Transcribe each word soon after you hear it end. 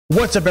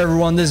What's up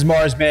everyone, this is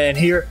Marzzman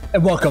here,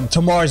 and welcome to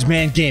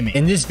Marzzman Gaming.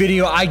 In this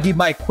video, I give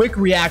my quick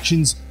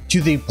reactions to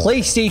the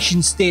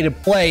PlayStation State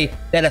of Play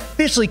that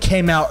officially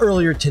came out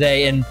earlier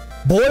today, and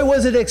boy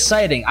was it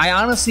exciting. I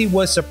honestly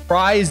was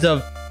surprised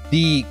of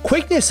the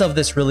quickness of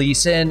this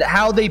release and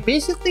how they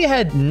basically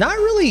had not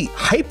really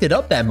hyped it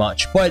up that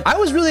much, but I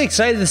was really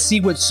excited to see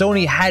what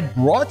Sony had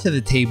brought to the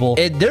table.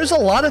 There's a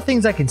lot of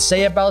things I can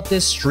say about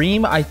this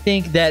stream. I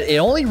think that it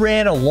only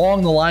ran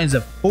along the lines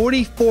of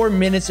 44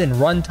 minutes in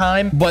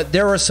runtime, but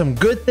there were some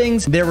good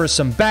things, there were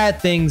some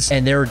bad things,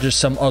 and there were just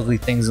some ugly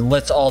things, and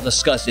let's all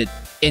discuss it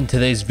in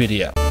today's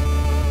video.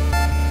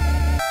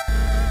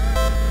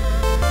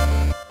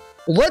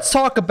 Let's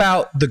talk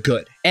about the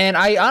good. And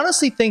I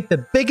honestly think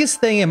the biggest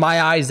thing in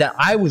my eyes that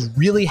I was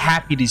really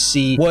happy to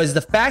see was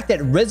the fact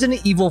that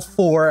Resident Evil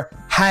 4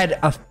 had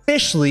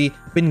officially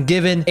been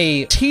given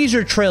a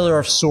teaser trailer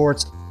of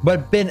sorts,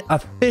 but been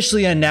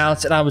officially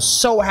announced, and I was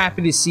so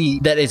happy to see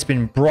that it's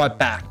been brought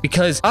back,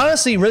 because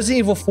honestly Resident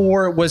Evil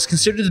 4 was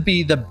considered to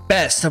be the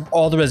best of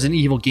all the Resident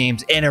Evil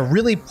games, and it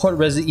really put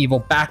Resident Evil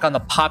back on the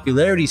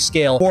popularity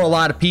scale for a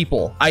lot of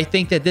people. I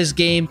think that this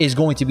game is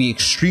going to be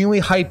extremely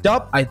hyped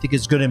up. I think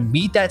it's going to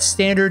meet that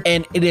standard,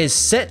 and it is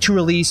set to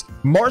release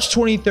March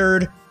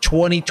 23rd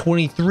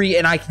 2023,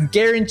 and I can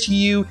guarantee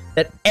you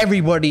that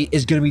everybody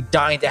is going to be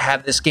dying to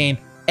have this game.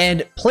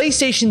 And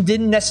PlayStation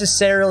didn't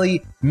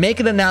necessarily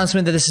make an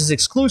announcement that this is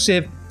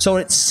exclusive, so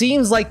it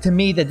seems like to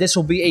me that this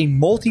will be a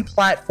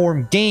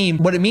multi-platform game.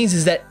 What it means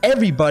is that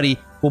everybody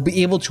will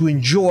be able to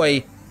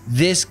enjoy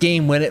this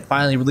game when it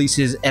finally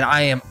releases, and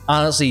I am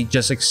honestly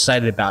just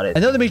excited about it.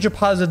 Another major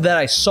positive that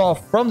I saw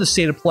from the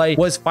State of Play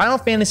was Final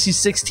Fantasy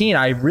 16.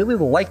 I really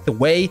liked the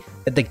way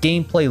that the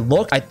gameplay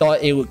looked. I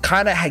thought it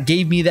kind of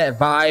gave me that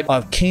vibe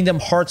of Kingdom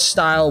Hearts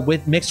style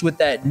mixed with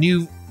that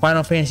new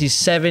Final Fantasy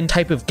 7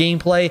 type of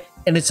gameplay.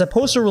 And it's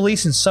supposed to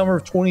release in summer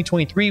of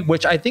 2023,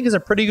 which I think is a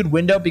pretty good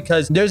window,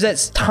 because there's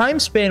that time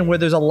span where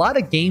there's a lot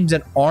of games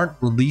that aren't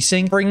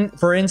releasing.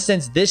 For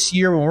instance, this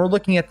year when we're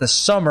looking at the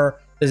summer,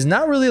 there's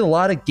not really a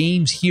lot of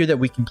games here that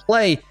we can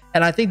play,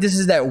 and I think this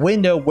is that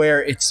window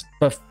where it's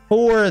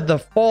before the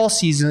fall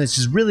season, which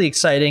is really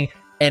exciting,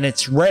 and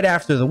it's right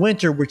after the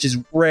winter, which is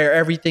where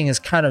everything is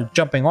kind of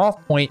jumping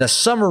off point. The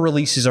summer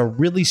releases are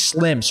really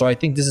slim, so I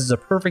think this is a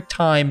perfect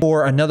time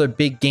for another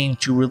big game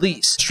to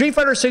release. Street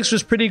Fighter 6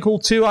 was pretty cool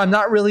too. I'm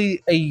not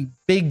really a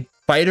big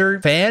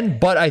fighter fan,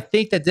 but I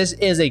think that this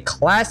is a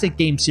classic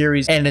game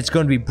series, and it's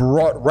going to be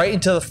brought right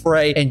into the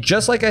fray. And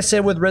just like I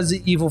said with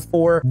Resident Evil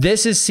 4,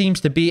 this seems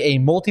to be a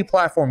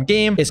multi-platform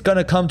game. It's going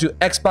to come to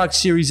Xbox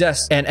Series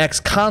S and X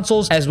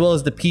consoles, as well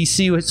as the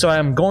PC, so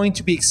I'm going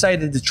to be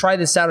excited to try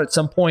this out at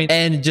some point,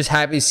 and just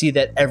happy to see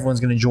that everyone's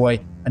going to enjoy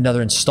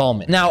another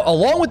installment. Now,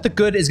 along with the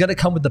good is going to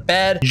come with the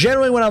bad.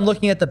 Generally, when I'm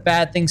looking at the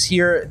bad things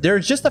here,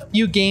 there's just a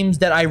few games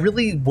that I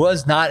really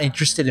was not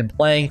interested in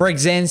playing. For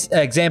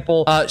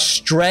example,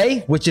 Stray,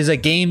 which is a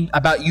game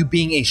about you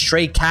being a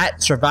stray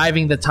cat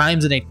surviving the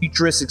times in a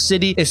futuristic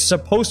city, is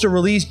supposed to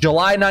release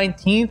July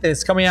 19th.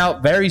 It's coming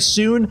out very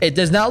soon. It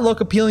does not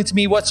look appealing to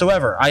me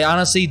whatsoever. I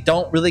honestly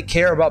don't really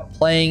care about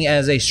playing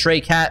as a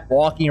stray cat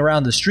walking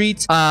around the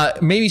streets.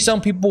 Maybe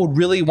some people would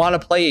really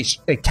want to play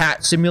a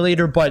cat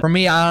simulator, but for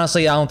me,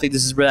 honestly, I don't think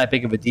this is really that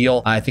big of a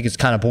deal. I think it's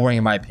kind of boring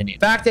in my opinion.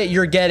 The fact that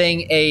you're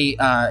getting a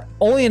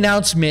only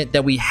announcement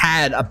that we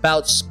had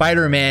about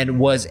Spider-Man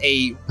was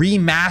a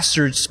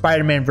remastered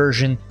Spider-Man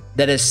version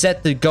that is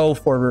set to go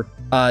for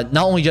not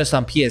only just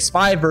on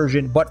PS5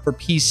 version, but for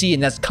PC,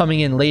 and that's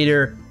coming in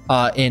later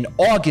in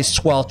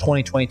August 12th,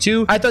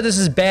 2022. I thought this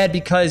is bad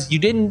because you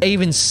didn't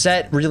even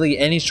set really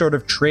any sort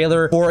of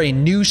trailer for a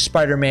new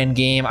Spider-Man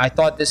game. I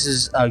thought this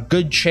is a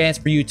good chance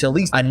for you to at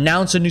least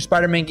announce a new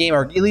Spider-Man game,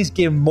 or at least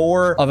give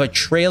more of a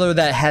trailer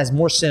that has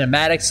more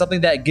cinematics,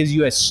 something that gives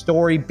you a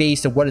story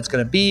based on what it's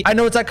going to be. I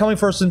know it's not coming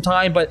for some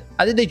time, but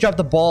I think they dropped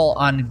the ball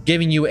on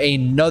giving you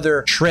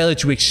another trailer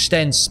to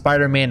extend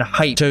Spider-Man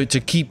hype to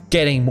keep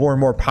getting more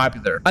and more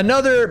popular.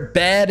 Another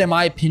bad, in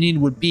my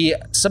opinion, would be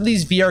some of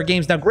these VR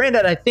games. Now,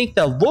 granted, I think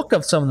the look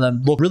of some of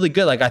them look really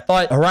good. Like, I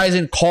thought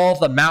Horizon Call of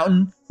the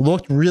Mountain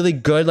looked really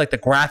good. Like, the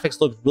graphics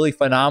looked really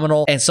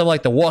phenomenal. And some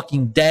like the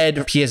Walking Dead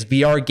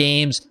PSVR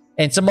games,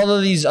 and some other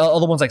these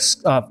other ones like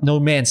No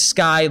Man's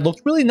Sky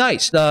looked really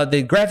nice.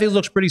 The graphics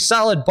looks pretty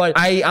solid, but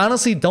I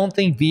honestly don't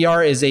think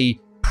VR is a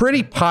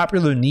pretty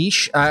popular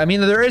niche. I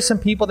mean, there is some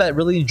people that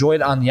really enjoy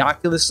it on the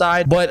Oculus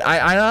side, but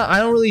I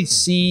don't really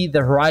see the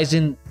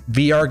Horizon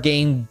VR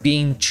game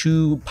being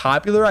too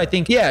popular. I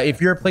think, yeah, if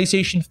you're a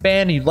PlayStation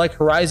fan and you like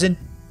Horizon,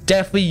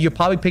 definitely you'll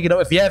probably pick it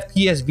up if you have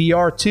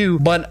PSVR too.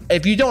 But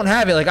if you don't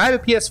have it, like, I have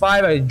a PS5,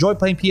 I enjoy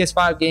playing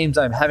PS5 games,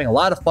 I'm having a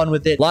lot of fun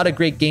with it, a lot of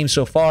great games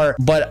so far,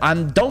 but I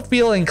don't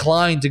feel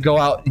inclined to go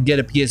out and get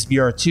a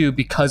PSVR 2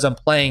 because I'm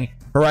playing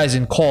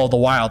Horizon Call of the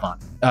Wild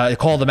on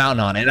Call of the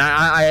Mountain on it. And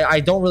I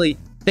don't really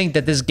think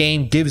that this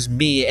game gives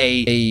me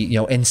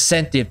a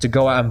incentive to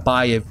go out and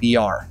buy a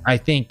VR. I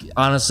think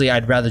honestly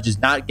I'd rather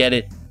just not get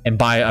it and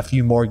buy a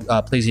few more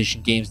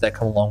PlayStation games that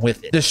come along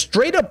with it. The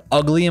straight up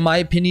ugly, in my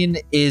opinion,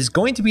 is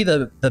going to be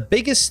the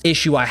biggest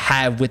issue I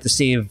have with the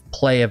State of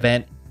Play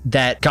event,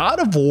 that God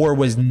of War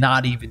was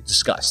not even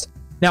discussed.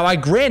 Now,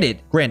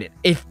 granted,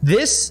 if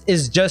this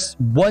is just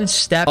one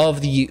step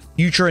of the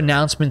future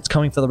announcements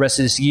coming for the rest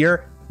of this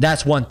year,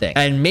 that's one thing.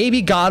 And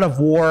maybe God of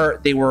War,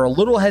 they were a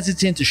little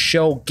hesitant to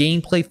show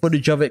gameplay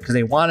footage of it because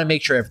they want to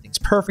make sure everything's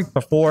perfect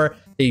before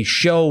they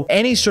show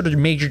any sort of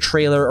major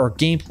trailer or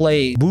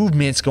gameplay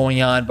movements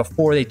going on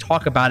before they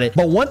talk about it.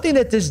 But one thing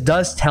that this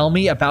does tell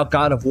me about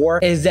God of War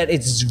is that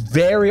it's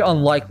very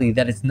unlikely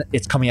that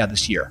it's coming out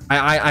this year.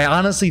 I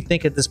honestly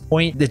think at this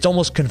point, it's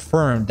almost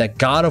confirmed that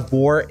God of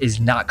War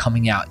is not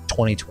coming out in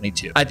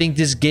 2022. I think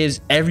this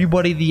gives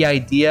everybody the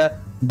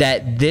idea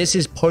that this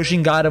is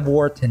pushing God of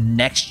War to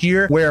next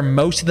year, where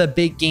most of the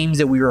big games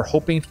that we were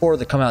hoping for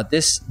to come out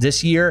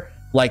this year,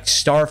 like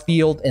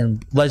Starfield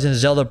and Legend of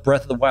Zelda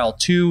Breath of the Wild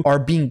 2, are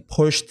being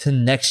pushed to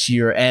next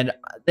year. And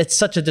it's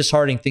such a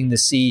disheartening thing to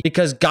see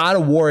because God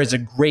of War is a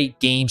great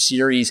game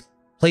series.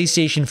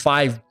 PlayStation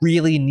 5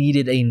 really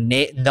needed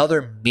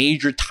another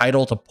major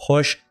title to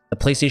push the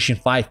PlayStation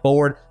 5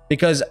 forward,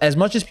 because as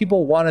much as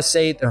people want to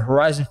say the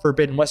Horizon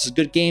Forbidden West is a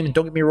good game, and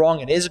don't get me wrong,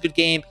 it is a good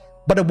game,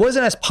 but it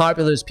wasn't as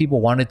popular as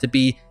people wanted it to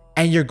be.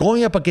 And you're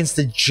going up against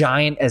the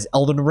giant as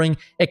Elden Ring.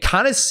 It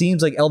kind of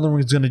seems like Elden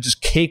Ring is going to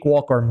just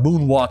cakewalk or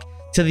moonwalk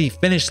to the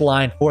finish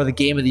line for the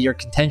Game of the Year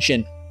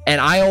contention.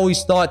 And I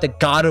always thought that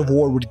God of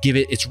War would give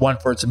it its run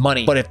for its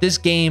money. But if this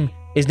game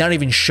is not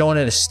even shown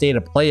at a State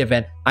of Play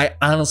event, I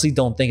honestly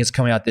don't think it's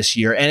coming out this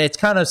year. And it's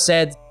kind of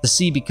sad to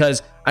see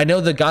because I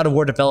know the God of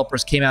War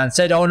developers came out and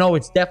said, oh no,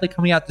 it's definitely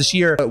coming out this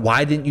year. But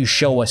why didn't you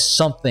show us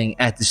something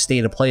at the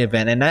State of Play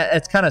event? And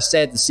that's kind of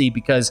sad to see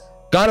because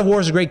God of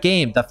War is a great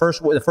game. The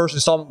first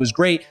installment was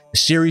great. The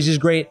series is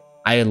great.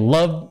 I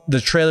love the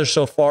trailer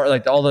so far,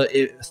 like all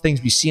the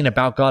things we've seen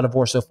about God of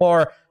War so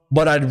far.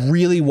 But I'd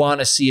really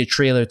want to see a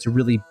trailer to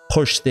really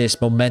push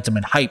this momentum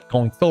and hype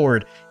going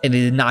forward, and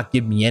they did not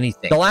give me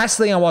anything. The last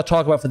thing I want to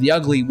talk about for the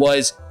ugly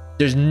was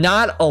there's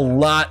not a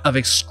lot of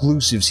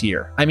exclusives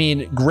here. I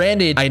mean,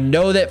 granted, I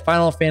know that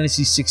Final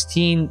Fantasy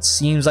 16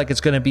 seems like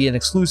it's going to be an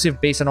exclusive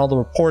based on all the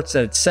reports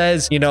that it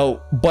says, you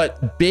know,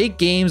 but big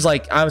games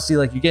like, obviously,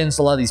 like you get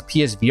into a lot of these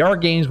PSVR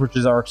games, which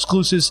is our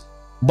exclusives,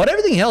 but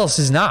everything else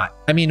is not.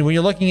 I mean, when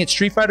you're looking at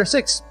Street Fighter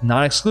 6,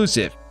 not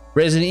exclusive.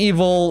 Resident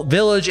Evil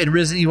Village and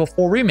Resident Evil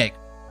 4 Remake,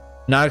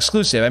 not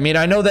exclusive. I mean,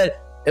 I know that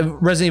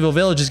Resident Evil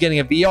Village is getting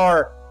a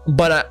VR,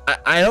 but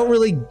I don't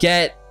really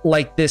get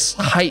like this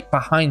hype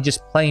behind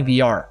just playing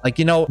VR. Like,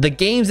 you know, the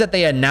games that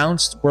they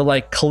announced were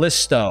like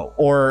Callisto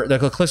or the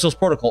Callisto's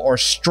Protocol or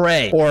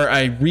Stray or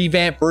a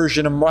revamped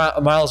version of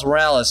Miles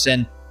Morales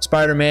and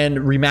Spider-Man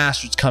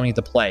Remastered's coming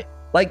to play.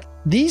 Like,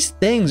 these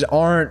things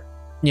aren't,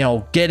 you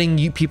know, getting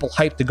you people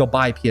hyped to go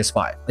buy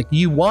PS5. Like,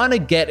 you want to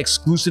get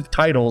exclusive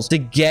titles to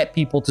get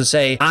people to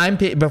say,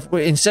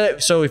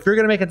 so if you're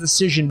going to make a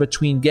decision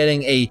between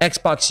getting a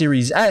Xbox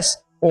Series S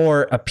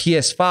or a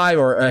PS5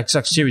 or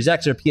Xbox Series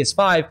X or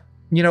PS5,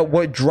 you know,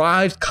 what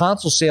drives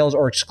console sales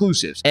are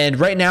exclusives. And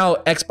right now,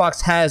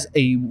 Xbox has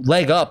a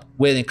leg up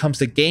when it comes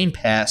to Game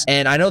Pass.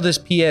 And I know this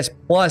PS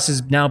Plus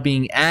is now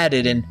being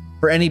added, and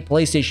for any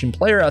PlayStation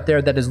player out there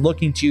that is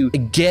looking to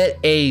get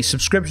a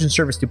subscription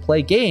service to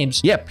play games,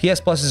 yeah, PS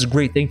Plus is a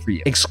great thing for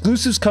you.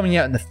 Exclusives coming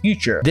out in the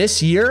future.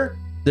 This year,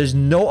 there's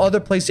no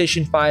other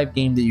PlayStation 5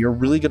 game that you're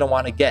really going to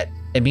want to get.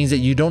 It means that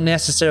you don't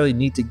necessarily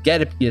need to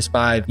get a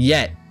PS5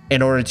 yet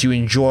in order to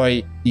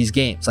enjoy these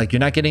games. Like,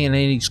 you're not getting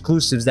any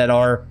exclusives that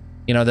are,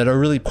 you know, that are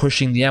really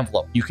pushing the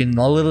envelope. You can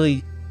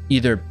literally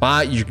either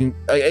buy, you can,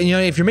 you know,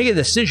 if you're making a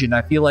decision,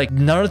 I feel like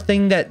another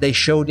thing that they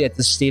showed at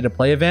the State of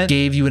Play event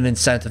gave you an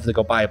incentive to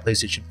go buy a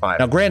PlayStation 5.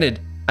 Now, granted,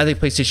 I think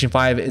PlayStation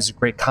 5 is a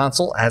great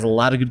console. It has a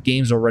lot of good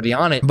games already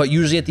on it, but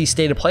usually at these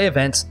State of Play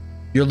events,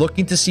 you're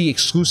looking to see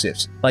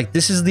exclusives. Like,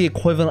 this is the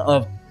equivalent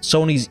of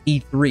Sony's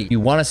E3. You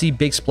want to see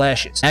big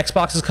splashes.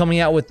 Xbox is coming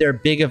out with their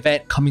big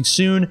event coming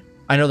soon.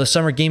 I know the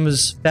Summer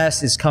Games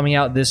Fest is coming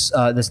out this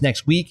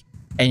next week,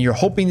 and you're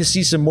hoping to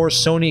see some more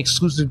Sony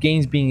exclusive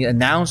games being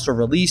announced or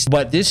released,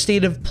 but this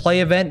State of Play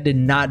event did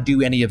not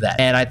do any of that,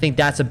 and I think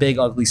that's a big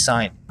ugly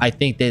sign. I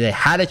think that they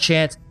had a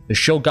chance to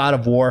show God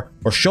of War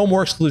or show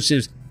more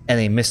exclusives, and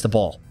they missed the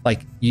ball.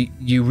 Like,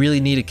 you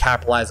really need to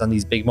capitalize on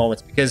these big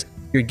moments, because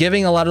you're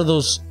giving a lot of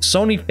those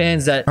Sony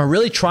fans that are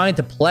really trying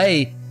to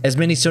play as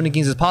many Sony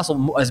games as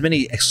possible, as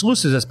many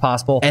exclusives as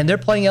possible, and they're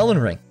playing Elden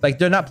Ring. Like,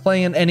 they're not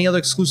playing any other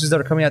exclusives that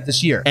are coming out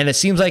this year, and it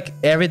seems like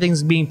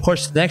everything's being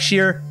pushed to next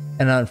year.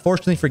 And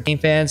unfortunately for game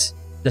fans,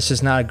 this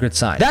is not a good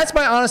sign. That's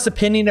my honest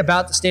opinion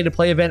about the State of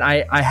Play event.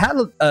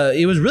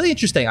 It was really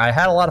interesting. I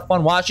had a lot of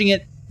fun watching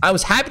it. I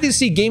was happy to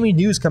see gaming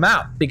news come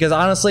out because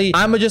honestly,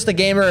 I'm just a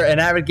gamer, an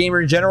avid gamer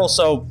in general.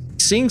 So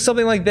seeing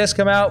something like this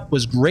come out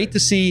was great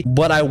to see,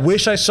 but I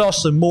wish I saw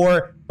some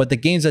more. But the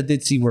games I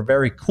did see were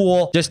very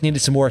cool. Just needed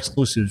some more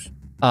exclusives.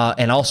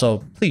 And also,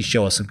 please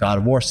show us some God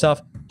of War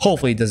stuff.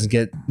 Hopefully it doesn't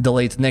get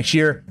delayed to next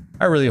year.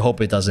 I really hope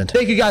it doesn't.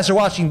 Thank you guys for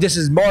watching. This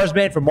is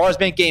Marzzman from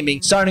Marzzman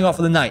Gaming, signing off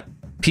for the night.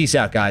 Peace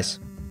out, guys.